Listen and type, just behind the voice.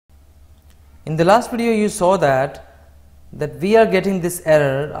In the last video you saw that we are getting this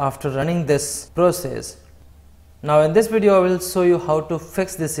error after running this process. Now in this video I will show you how to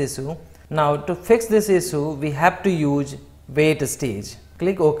fix this issue. Now to fix this issue we have to use wait stage.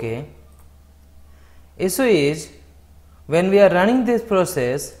 Click OK. Issue is when we are running this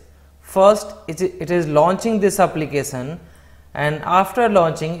process, first it is launching this application, and after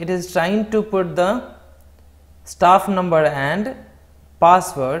launching it is trying to put the staff number and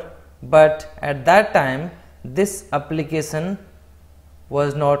password, but at that time this application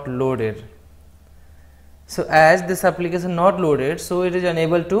was not loaded. So as this application not loaded, so it is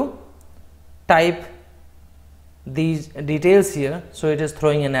unable to type these details here, so it is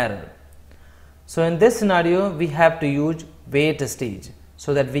throwing an error. So in this scenario we have to use wait stage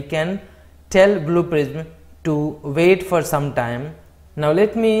so that we can tell Blue Prism to wait for some time. Now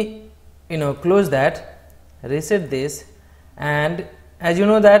let me close that, reset this, and as you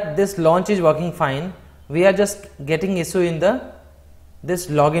know that this launch is working fine. We are just getting issue in this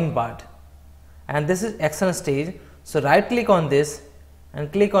login part, and this is action stage. So right click on this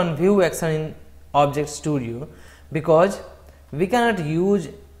and click on view action in Object Studio, because we cannot use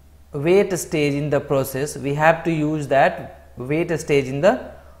wait stage in the process. We have to use that wait stage in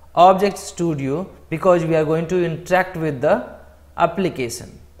the Object Studio because we are going to interact with the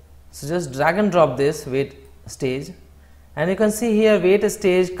application. So just drag and drop this wait stage, and you can see here wait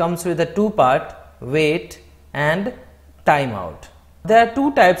stage comes with a two part, wait and timeout. There are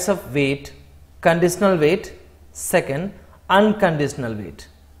two types of wait: conditional wait, second unconditional wait.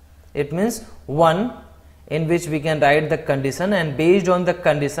 It means one in which we can write the condition and based on the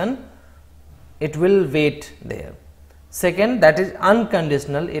condition it will wait there. Second, that is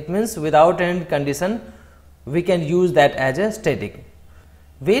unconditional. It means without any condition we can use that as a static.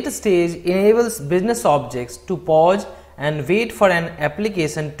 Wait stage enables business objects to pause and wait for an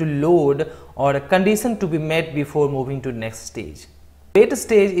application to load or a condition to be met before moving to next stage. Wait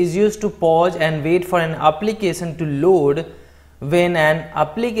stage is used to pause and wait for an application to load when an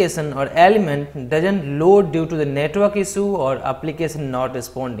application or element doesn't load due to the network issue or application not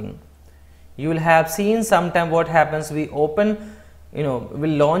responding. You will have seen sometime what happens, we open, will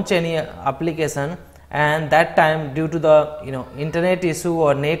launch any application, and that time due to the internet issue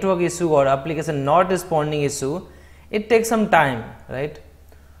or network issue or application not responding issue, it takes some time, right?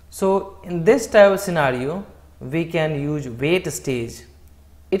 So in this type of scenario we can use wait stage.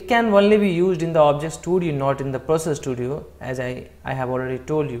 It can only be used in the Object Studio, not in the Process Studio, as I have already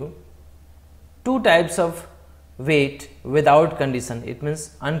told you. Two types of wait without condition, it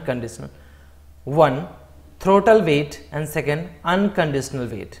means unconditional. One, throttle wait, and second, unconditional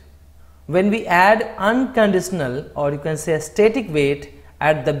wait. When we add unconditional, or you can say a static wait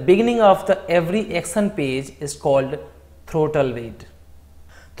at the beginning of the every action page is called throttle wait.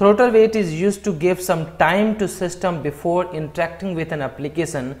 Throttle wait is used to give some time to system before interacting with an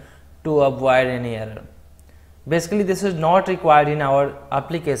application to avoid any error. Basically this is not required in our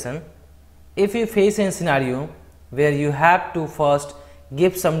application. If you face a scenario where you have to first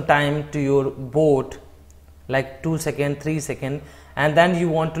give some time to your bot, like 2 seconds, 3 seconds, and then you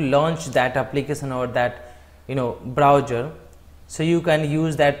want to launch that application or that browser, so you can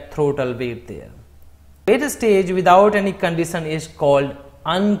use that throttle wait there. Wait stage without any condition is called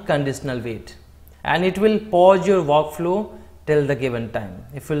unconditional wait, and it will pause your workflow till the given time.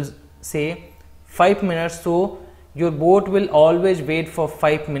 If you say 5 minutes, so your bot will always wait for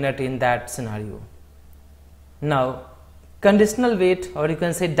 5 minutes in that scenario. Now conditional wait, or you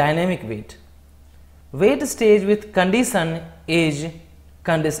can say dynamic wait. Wait stage with condition is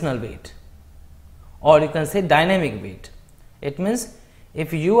conditional wait, or you can say dynamic wait. It means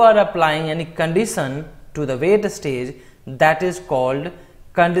if you are applying any condition to the wait stage, that is called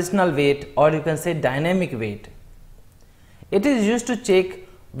conditional wait, or you can say dynamic wait. It is used to check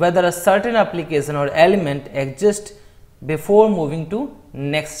whether a certain application or element exists before moving to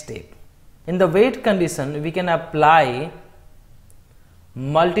next step. In the wait condition we can apply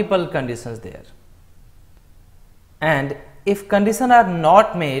multiple conditions there, and if conditions are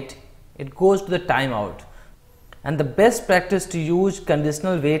not met, it goes to the timeout. And the best practice to use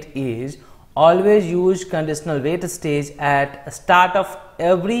conditional wait is always use conditional wait stage at start of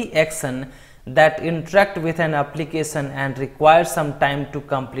every action that interact with an application and require some time to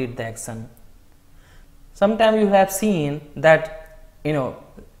complete the action. Sometimes you have seen that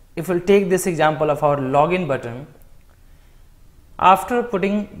if we'll take this example of our login button, after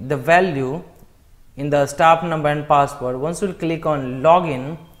putting the value in the staff number and password, once you click on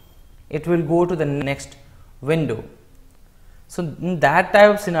login, it will go to the next window. So in that type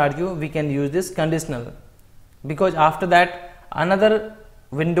of scenario we can use this conditional, because after that another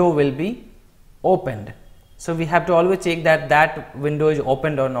window will be opened. So we have to always check that that window is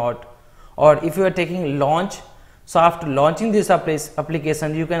opened or not. Or if you are taking launch, so after launching this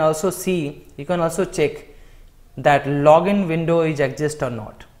application, you can also see, you can also check that login window is exist or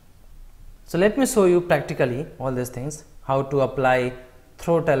not. So let me show you practically all these things, how to apply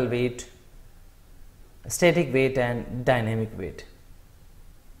throttle weight, static weight and dynamic weight.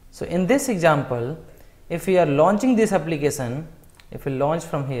 So in this example, if we are launching this application, if we launch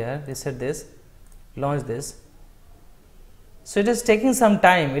from here, reset this, launch this. So it is taking some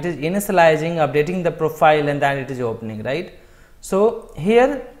time, it is initializing, updating the profile and then it is opening, right. So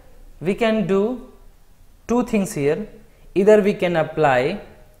here we can do two things here, either we can apply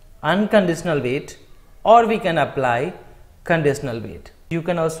unconditional weight or we can apply conditional weight. You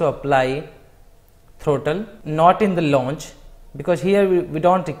can also apply throttle, not in the launch, because here we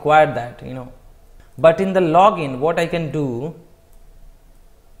don't require that, but in the login what I can do,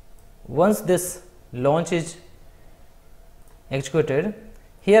 once this launch is executed,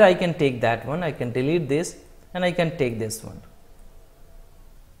 here I can take that one, I can delete this and I can take this one,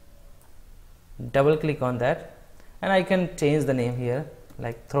 double click on that and I can change the name here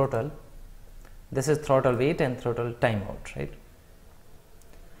like throttle. This is throttle weight and throttle timeout, right.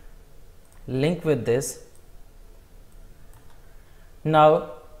 Link with this.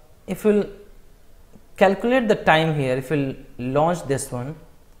 Now if you calculate the time here, if you launch this one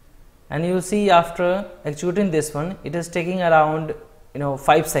and you will see after executing this one, it is taking around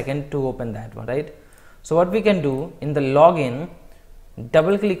 5 seconds to open that one, right. So what we can do, in the login,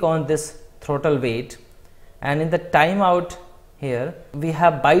 double click on this throttle weight and in the timeout here we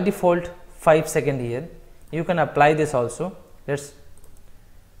have by default 5 seconds here. You can apply this also. Let's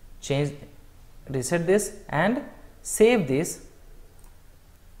change, reset this and save this.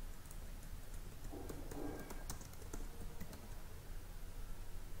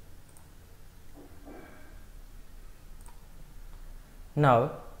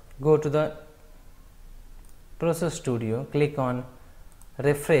 Now go to the Process Studio, click on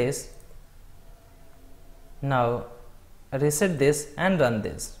refresh. Now reset this and run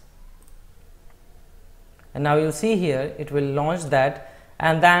this, and now you see here it will launch that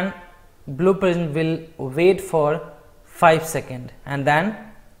and then Blue Prism will wait for 5 seconds and then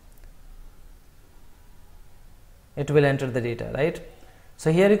it will enter the data, right.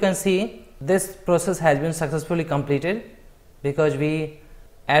 So here you can see this process has been successfully completed because we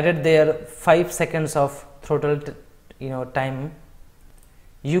added there 5 seconds of throttle time.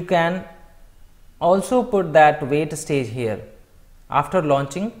 You can also put that wait stage here after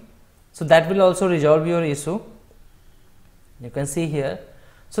launching, so that will also resolve your issue. You can see here.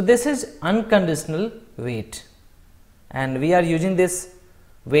 So this is unconditional wait and we are using this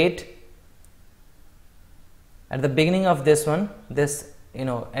wait at the beginning of this one, this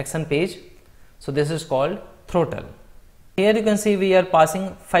action page. So this is called throttle. Here you can see we are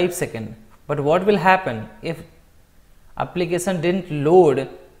passing 5 seconds, but what will happen if application didn't load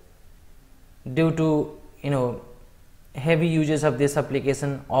due to heavy uses of this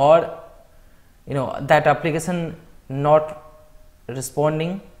application, or that application not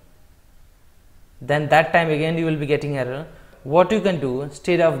responding, then that time again you will be getting error. What you can do,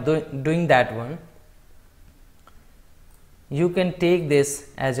 instead of doing that one, you can take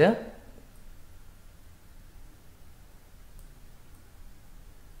this as a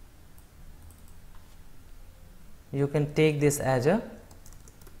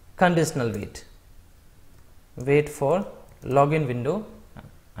conditional wait. Wait for login window,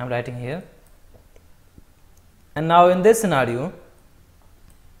 I am writing here. And now in this scenario,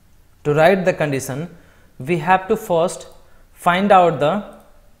 to write the condition, we have to first find out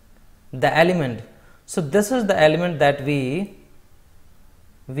the element. So this is the element that we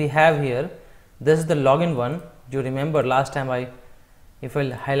have here. This is the login one. Do you remember last time if I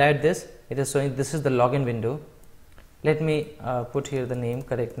highlight this, it is showing this is the login window. Let me put here the name,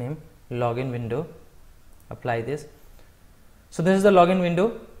 correct name, login window. Apply this. So this is the login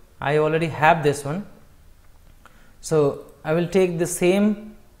window. I already have this one. So I will take the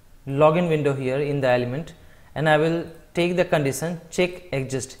same login window here in the element and I will take the condition check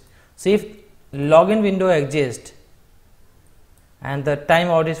exist. So if login window exists and the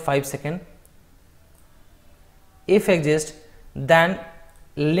timeout is 5 seconds, if exists, then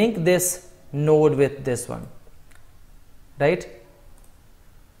link this node with this one, right.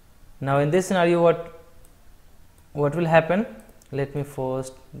 Now in this scenario what will happen, let me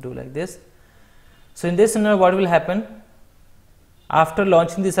first do like this. So in this scenario what will happen, after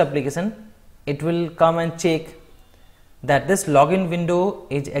launching this application it will come and check that this login window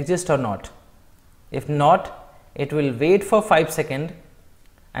is exist or not. If not, it will wait for 5 seconds,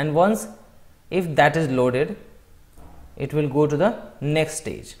 and once if that is loaded, it will go to the next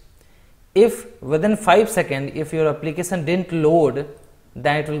stage. If within 5 seconds, if your application didn't load,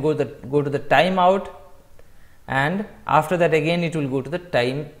 then it will go to the timeout, and after that again it will go to the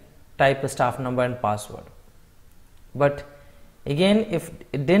type staff number and password. But again, if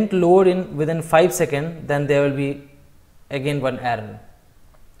it didn't load in within 5 seconds, then there will be again one error.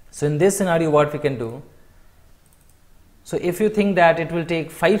 So in this scenario, what we can do, so if you think that it will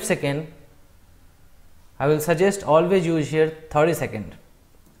take 5 seconds, I will suggest always use here 30 seconds.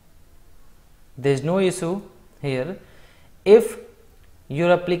 There is no issue here. If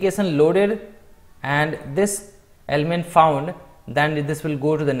your application loaded and this element found, then this will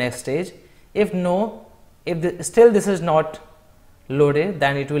go to the next stage. If no, if still this is not loaded,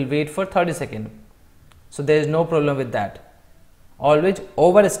 then it will wait for 30 seconds. So there is no problem with that. Always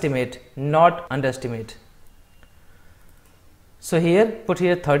overestimate, not underestimate. So here, put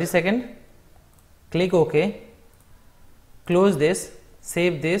here 30 seconds, click OK, close this,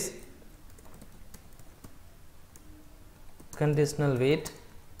 save this, conditional wait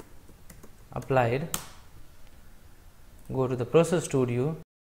applied, go to the Process Studio,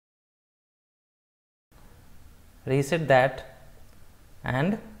 reset that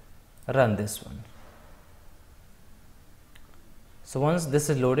and run this one. So once this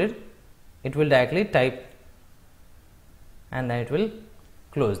is loaded, it will directly type and then it will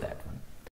close that one.